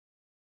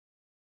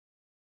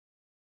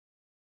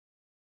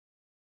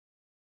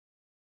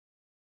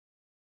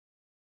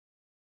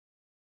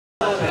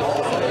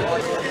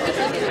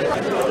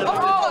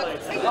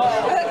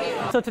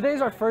So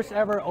today's our first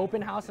ever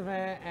open house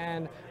event,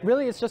 and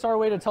really it's just our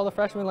way to tell the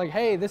freshmen, like,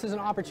 hey, this is an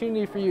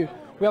opportunity for you.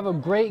 We have a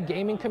great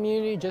gaming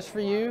community just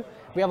for you.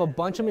 We have a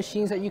bunch of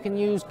machines that you can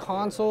use,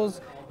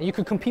 consoles, and you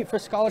can compete for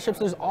scholarships.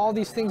 There's all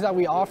these things that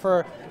we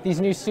offer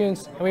these new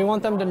students, and we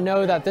want them to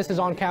know that this is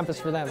on campus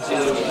for them.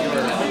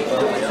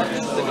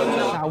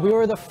 Now, we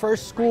were the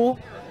first school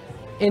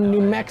in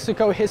New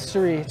Mexico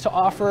history to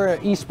offer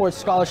an esports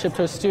scholarship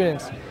to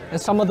students, and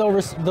some of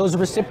those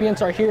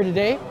recipients are here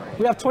today.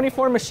 We have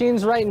 24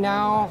 machines right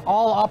now,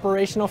 all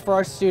operational for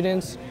our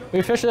students. We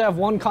officially have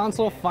one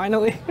console,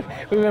 finally.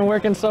 We've been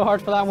working so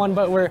hard for that one,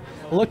 but we're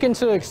looking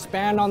to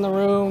expand on the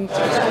room.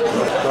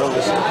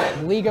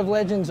 League of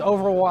Legends,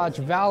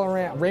 Overwatch,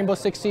 Valorant, Rainbow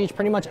Six Siege,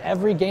 pretty much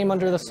every game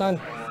under the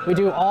sun. We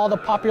do all the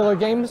popular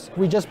games.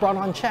 We just brought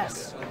on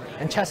chess,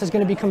 and chess is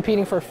going to be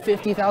competing for a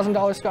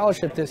 $50,000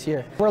 scholarship this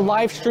year. We're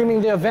live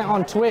streaming the event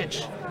on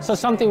Twitch, so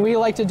something we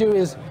like to do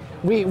is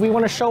we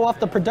want to show off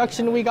the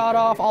production we got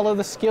off, all of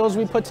the skills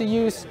we put to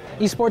use.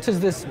 Esports is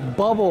this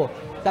bubble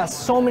that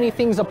so many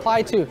things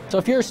apply to. So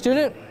if you're a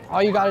student,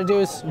 all you got to do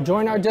is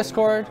join our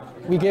Discord.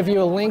 We give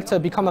you a link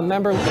to become a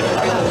member.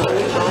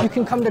 You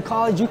can come to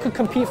college, you could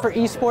compete for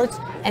esports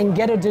and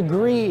get a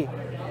degree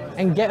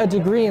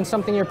in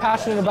something you're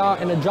passionate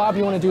about and a job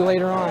you want to do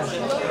later on.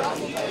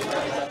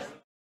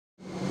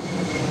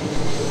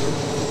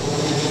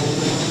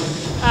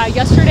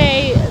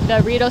 Yesterday,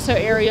 the Ruidoso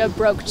area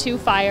broke 2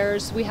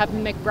 fires. We have the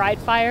McBride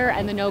fire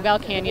and the Nobel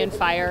Canyon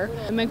fire.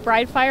 The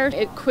McBride fire,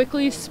 it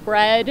quickly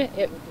spread.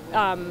 It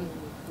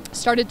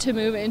started to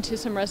move into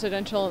some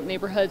residential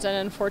neighborhoods, and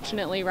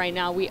unfortunately right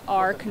now we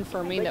are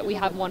confirming that we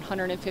have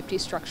 150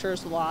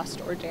 structures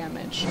lost or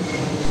damaged.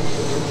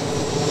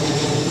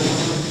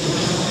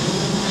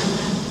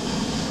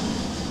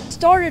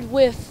 Started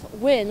with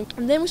wind,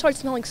 and then we started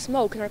smelling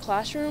smoke in our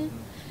classroom,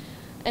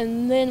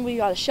 and then we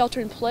got a shelter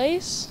in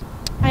place.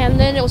 And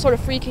then it was sort of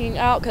freaking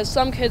out because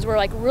some kids were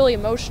like really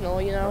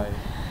emotional, you know. Right.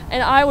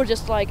 And I was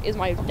just like, is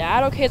my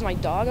dad okay? Is my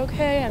dog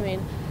okay? I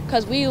mean,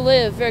 because we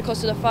live very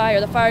close to the fire.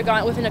 The fire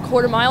got within a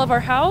quarter mile of our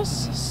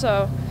house.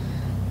 So,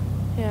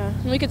 yeah.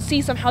 And we could see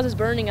some houses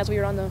burning as we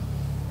were on the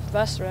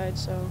bus ride,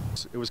 so.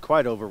 It was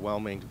quite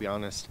overwhelming, to be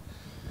honest,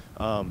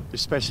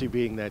 especially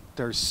being that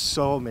there's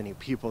so many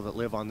people that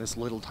live on this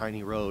little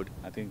tiny road.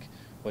 I think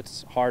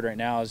what's hard right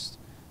now is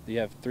you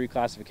have 3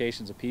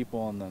 classifications of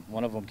people, and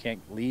one of them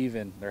can't leave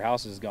and their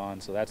house is gone,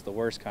 so that's the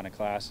worst kind of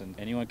class. And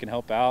anyone can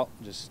help out.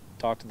 Just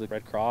talk to the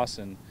Red Cross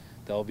and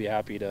they'll be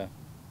happy to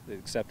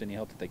accept any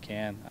help that they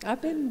can.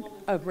 I've been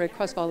a Red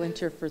Cross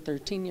volunteer for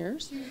 13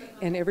 years,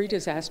 and every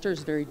disaster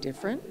is very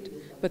different,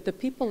 but the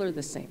people are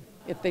the same.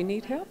 If they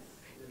need help,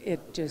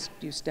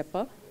 you step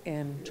up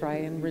and try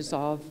and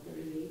resolve,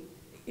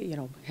 you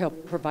know,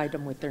 help provide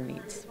them with their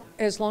needs.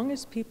 As long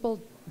as people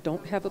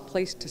don't have a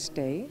place to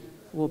stay,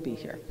 we'll be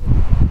here.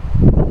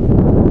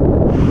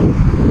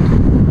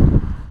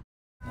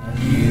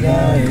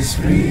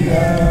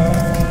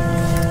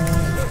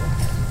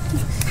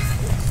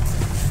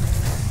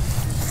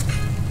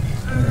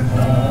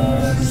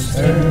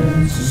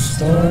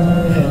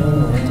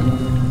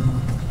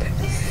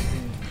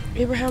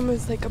 Abraham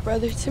was like a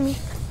brother to me,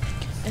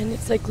 and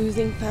it's like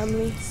losing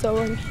family, so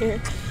I'm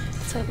here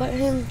to let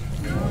him,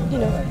 you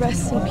know,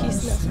 rest in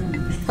peace now.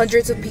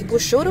 Hundreds of people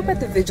showed up at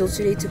the vigil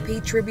today to pay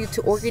tribute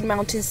to Orchid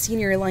Mountain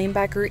senior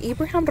linebacker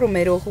Abraham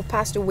Romero, who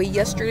passed away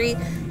yesterday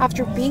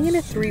after being in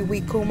a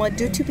 3-week coma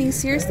due to being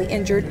seriously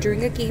injured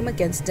during a game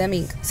against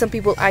Deming. Some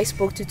people I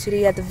spoke to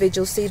today at the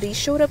vigil say they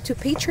showed up to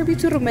pay tribute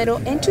to Romero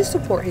and to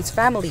support his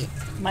family.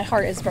 My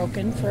heart is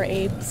broken for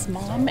Abe's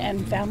mom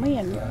and family,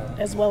 and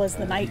as well as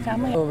the Knight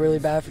family. I feel really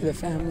bad for the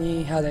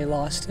family, how they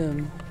lost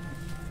him.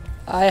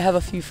 I have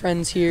a few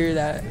friends here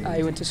that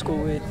I went to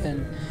school with,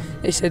 and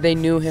they said they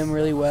knew him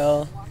really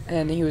well,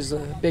 and he was a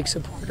big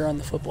supporter on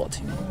the football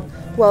team.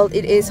 While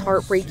it is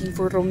heartbreaking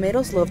for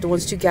Romero's loved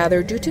ones to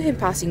gather due to him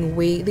passing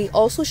away, they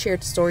also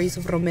shared stories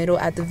of Romero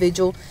at the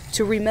vigil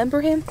to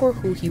remember him for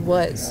who he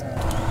was.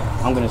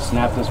 I'm going to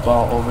snap this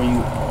ball over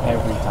you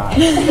every time.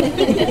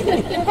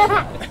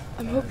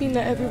 I'm hoping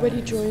that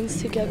everybody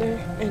joins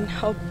together and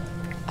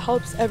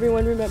helps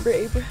everyone remember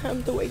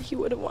Abraham the way he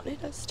would have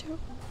wanted us to.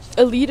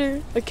 A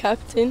leader, a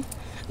captain,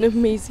 an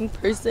amazing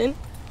person,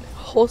 a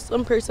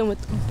wholesome person with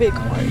a big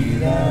heart.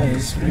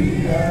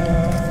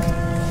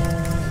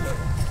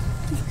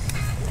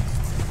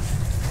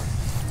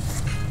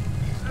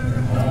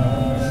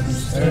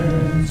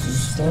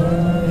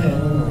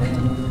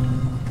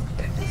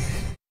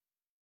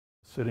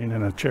 Sitting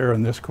in a chair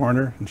in this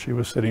corner, and she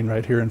was sitting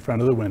right here in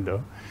front of the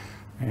window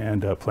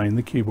and playing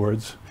the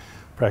keyboards,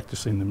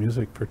 practicing the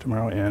music for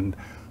tomorrow, and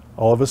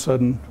all of a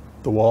sudden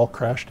the wall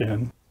crashed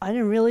in. I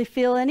didn't really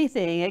feel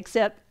anything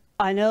except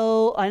I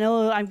know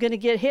I'm going to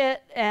get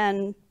hit,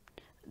 and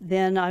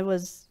then I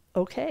was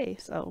okay.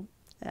 So,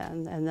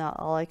 and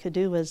all I could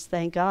do was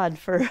thank God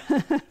for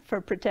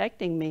for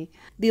protecting me.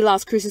 The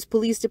Las Cruces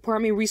Police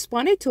Department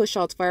responded to a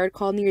shots fired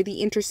call near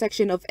the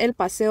intersection of El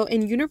Paso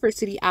and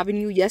University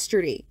Avenue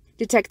yesterday.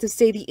 Detectives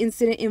say the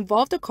incident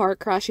involved a car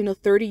crashing a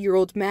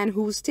 30-year-old man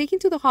who was taken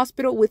to the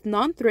hospital with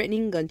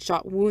non-threatening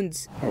gunshot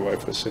wounds. My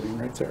wife was sitting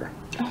right there.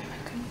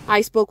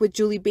 I spoke with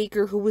Julie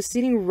Baker, who was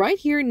sitting right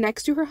here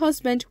next to her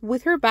husband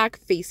with her back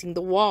facing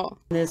the wall.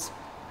 This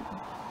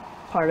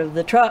part of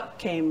the truck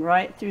came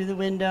right through the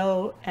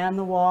window and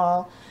the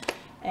wall,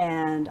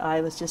 and I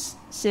was just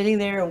sitting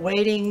there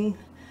waiting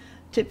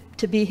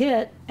to be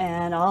hit,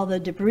 and all the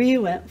debris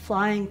went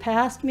flying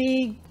past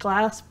me,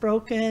 glass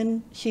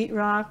broken,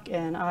 sheetrock,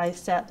 and I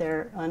sat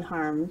there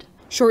unharmed.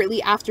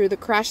 Shortly after the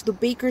crash, the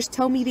Bakers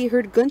tell me they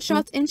heard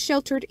gunshots and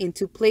sheltered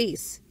into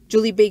place.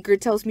 Julie Baker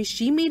tells me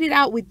she made it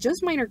out with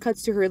just minor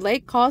cuts to her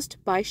leg caused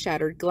by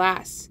shattered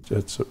glass.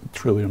 It's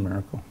truly a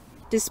miracle.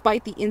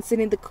 Despite the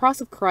incident, the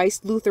Cross of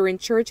Christ Lutheran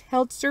Church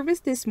held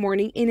service this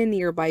morning in a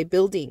nearby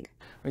building.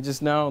 We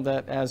just know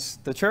that as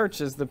the church,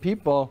 as the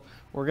people,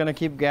 we're going to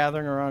keep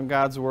gathering around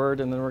God's Word,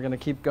 and then we're going to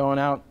keep going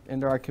out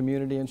into our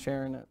community and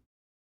sharing it.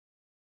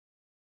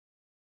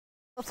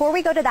 Before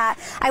we go to that,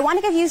 I want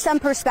to give you some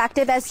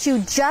perspective as to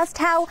just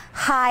how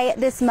high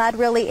this mud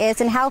really is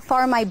and how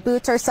far my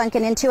boots are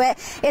sunken into it.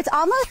 It's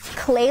almost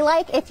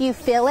clay-like if you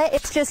feel it.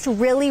 It's just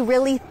really,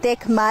 really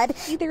thick mud.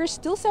 There are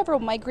still several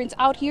migrants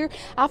out here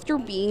after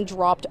being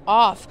dropped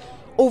off.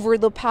 Over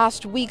the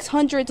past weeks,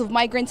 hundreds of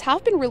migrants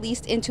have been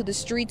released into the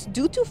streets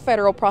due to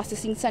federal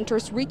processing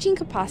centers reaching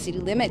capacity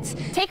limits.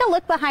 Take a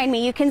look behind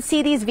me. You can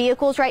see these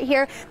vehicles right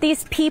here.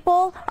 These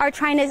people are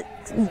trying to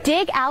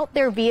dig out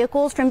their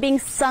vehicles from being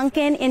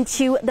sunken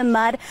into the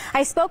mud.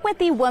 I spoke with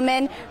the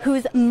woman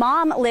whose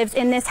mom lives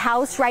in this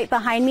house right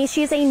behind me.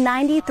 She's a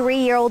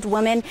 93-year-old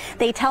woman.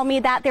 They tell me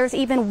that there's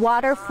even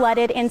water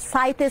flooded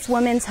inside this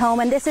woman's home,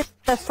 and this is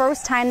the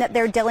first time that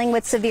they're dealing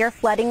with severe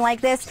flooding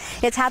like this.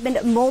 It's happened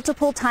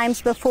multiple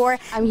times before.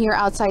 I'm here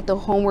outside the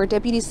home where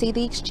deputies say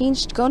they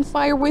exchanged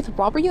gunfire with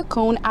Robert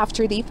Yacone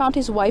after they found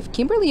his wife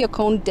Kimberly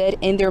Yacone dead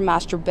in their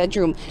master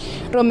bedroom.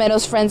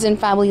 Romero's friends and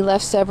family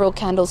left several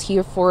candles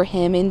here for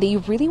him, and they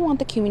really want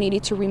the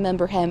community to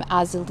remember him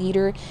as a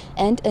leader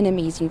and an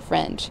amazing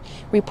friend.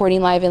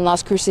 Reporting live in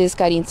Las Cruces,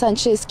 Karin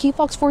Sanchez, Key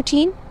Fox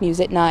 14, News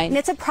at 9. And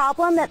it's a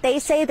problem that they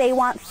say they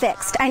want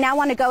fixed. I now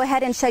want to go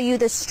ahead and show you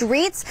the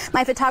streets.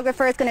 My photographer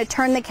is going to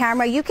turn the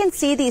camera. You can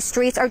see these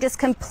streets are just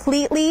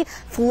completely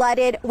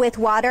flooded with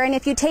water. And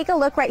if you take a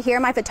look right here,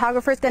 my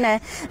photographer is going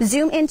to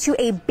zoom into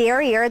a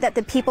barrier that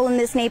the people in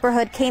this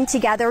neighborhood came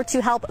together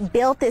to help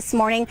build this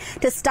morning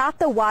to stop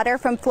the water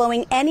from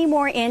flowing any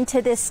more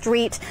into this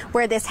street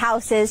where this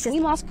house is.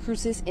 In Las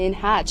Cruces in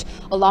Hatch.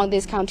 Along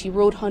this county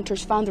road,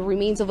 hunters found the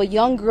remains of a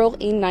young girl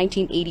in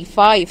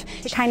 1985.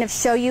 To kind of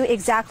show you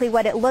exactly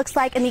what it looks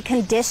like and the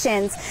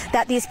conditions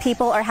that these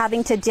people are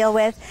having to deal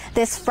with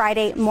this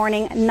Friday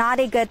morning. Not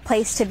a good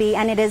place to be,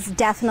 and it is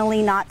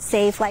definitely not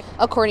safe.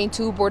 According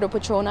to Border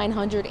Patrol,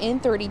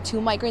 932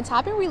 migrants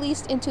have been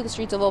released into the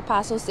streets of El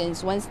Paso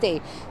since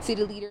Wednesday.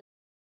 City leader